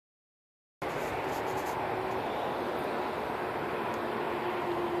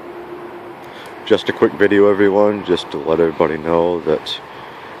Just a quick video, everyone, just to let everybody know that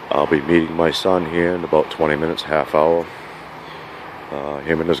I'll be meeting my son here in about 20 minutes, half hour.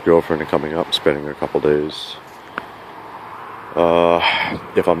 Him and his girlfriend are coming up, spending a couple days.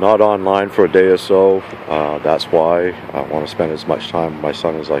 If I'm not online for a day or so, that's why I want to spend as much time with my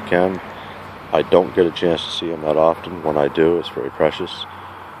son as I can. I don't get a chance to see him that often. When I do, it's very precious.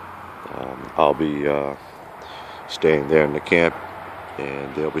 I'll be staying there in the camp,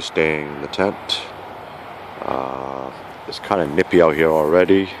 and they'll be staying in the tent. It's kind of nippy out here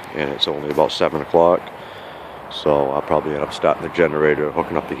already, and it's only about 7 o'clock, so I'll probably end up starting the generator,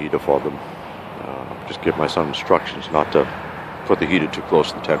 hooking up the heater for them. Just give my son instructions not to put the heater too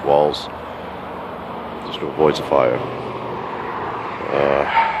close to the tent walls, just to avoid the fire.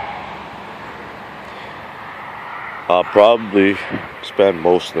 I'll probably spend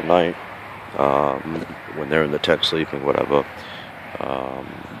most of the night, when they're in the tent sleeping, whatever,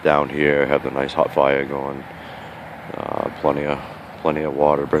 down here, have the nice hot fire going, plenty of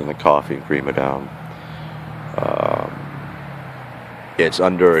water, bring the coffee and creamer down. It's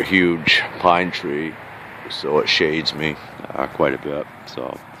under a huge pine tree, so it shades me quite a bit.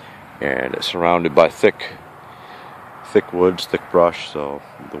 So, and it's surrounded by thick woods, thick brush, so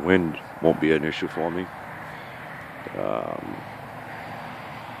the wind won't be an issue for me.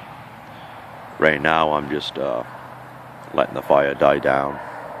 Right now I'm just letting the fire die down,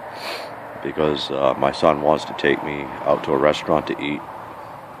 because my son wants to take me out to a restaurant to eat,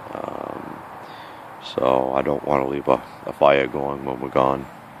 so I don't want to leave a fire going when we're gone.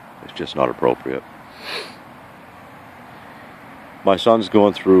 It's just not appropriate. My son's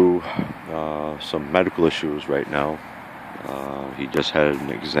going through some medical issues right now. He just had an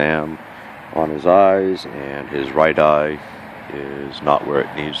exam on his eyes, and his right eye is not where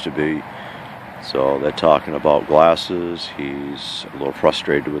it needs to be. So they're talking about glasses. He's a little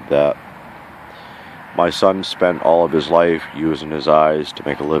frustrated with that. My son spent all of his life using his eyes to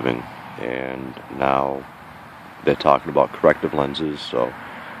make a living, and now they're talking about corrective lenses, so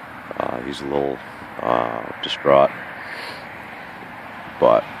he's a little distraught.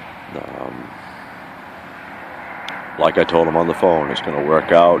 But like I told him on the phone, it's going to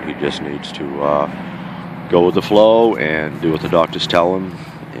work out. He just needs to go with the flow and do what the doctors tell him,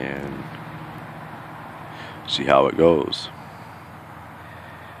 and see how it goes.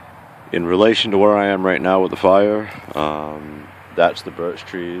 In relation to where I am right now with the fire, that's the birch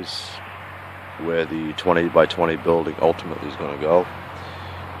trees where the 20 by 20 building ultimately is going to go.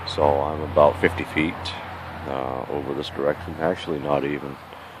 So I'm about 50 feet over this direction. Actually, not even.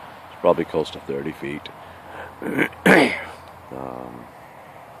 It's probably close to 30 feet.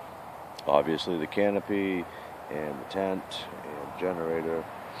 Obviously the canopy and the tent and generator.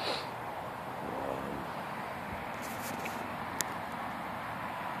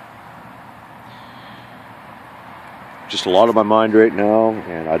 Just a lot on my mind right now,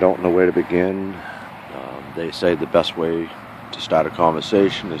 and I don't know where to begin. They say the best way to start a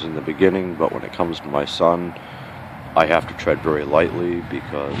conversation is in the beginning, but when it comes to my son, I have to tread very lightly,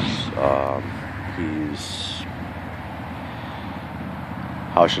 because he's,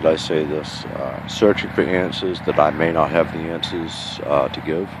 how should I say this, searching for answers that I may not have the answers to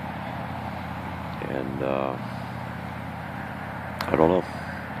give. And I don't know.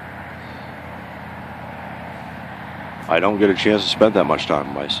 I don't get a chance to spend that much time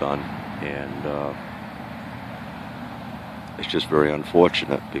with my son, and it's just very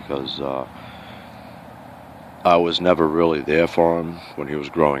unfortunate, because I was never really there for him when he was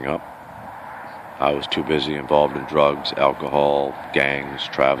growing up. I was too busy involved in drugs, alcohol, gangs,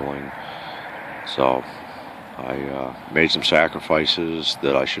 traveling. So I made some sacrifices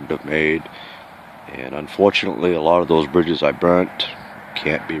that I shouldn't have made, and unfortunately a lot of those bridges I burnt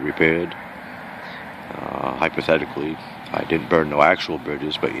can't be repaired. Hypothetically, I didn't burn no actual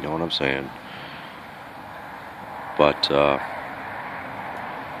bridges, but you know what I'm saying. But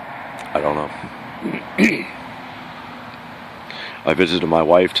I don't know. I visited my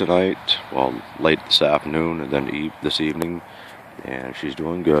wife tonight, well, late this afternoon, and then this evening, and she's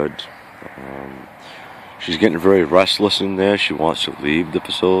doing good. She's getting very restless in there. She wants to leave the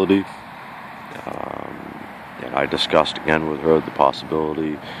facility, and I discussed again with her the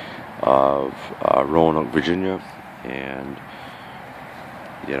possibility of Roanoke, Virginia, and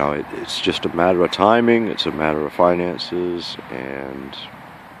you know, it's just a matter of timing, it's a matter of finances, and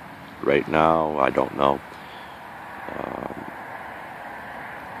right now I don't know.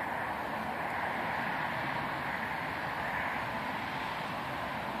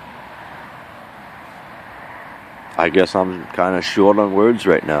 I guess I'm kind of short on words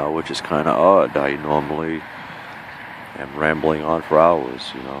right now, which is kind of odd. I normally am rambling on for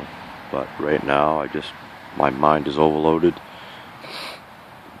hours, you know. but right now my mind is overloaded,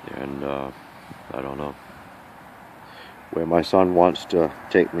 and I don't know. Where my son wants to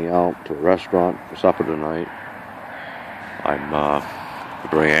take me out to a restaurant for supper tonight, I'm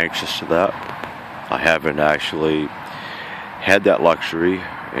very anxious to that. I haven't actually had that luxury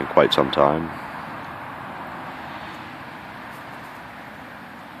in quite some time.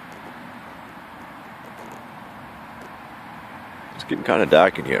 It's getting kind of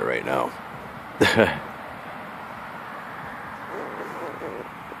dark in here right now.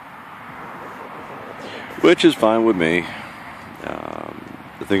 Which is fine with me.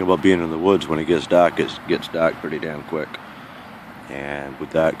 The thing about being in the woods, when it gets dark pretty damn quick. And with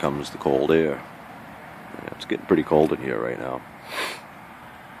that comes the cold air. It's getting pretty cold in here right now.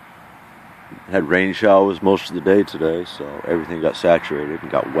 Had rain showers most of the day today, so everything got saturated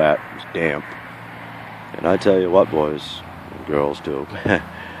and got wet. It was damp. And I tell you what, boys and girls too,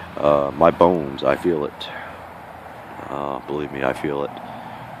 my bones, I feel it. Believe me, I feel it.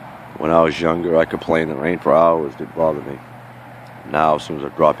 When I was younger, I complained the rain for hours didn't bother me. Now, as soon as a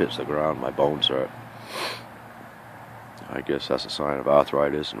drop hits the ground, my bones hurt. I guess that's a sign of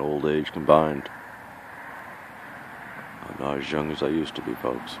arthritis and old age combined. I'm not as young as I used to be,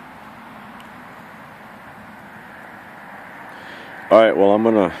 folks. Alright, well, I'm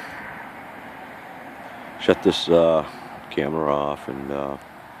gonna shut this camera off, and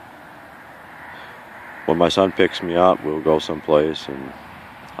when my son picks me up, we'll go someplace and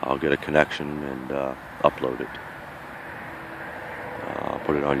I'll get a connection and upload it. I'll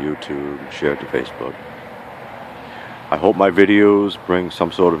put it on YouTube and share it to Facebook. I hope my videos bring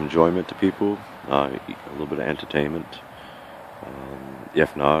some sort of enjoyment to people, a little bit of entertainment.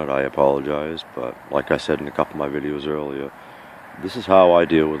 If not, I apologize, but like I said in a couple of my videos earlier, this is how I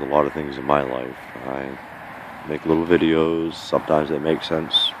deal with a lot of things in my life. I make little videos, sometimes they make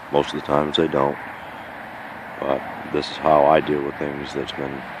sense, most of the times they don't. But this is how I deal with things that's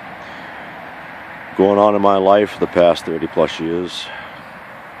been going on in my life for the past 30 plus years.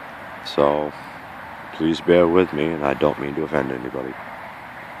 So please bear with me, and I don't mean to offend anybody.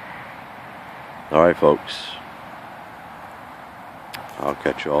 Alright, folks. I'll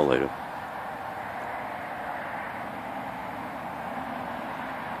catch you all later.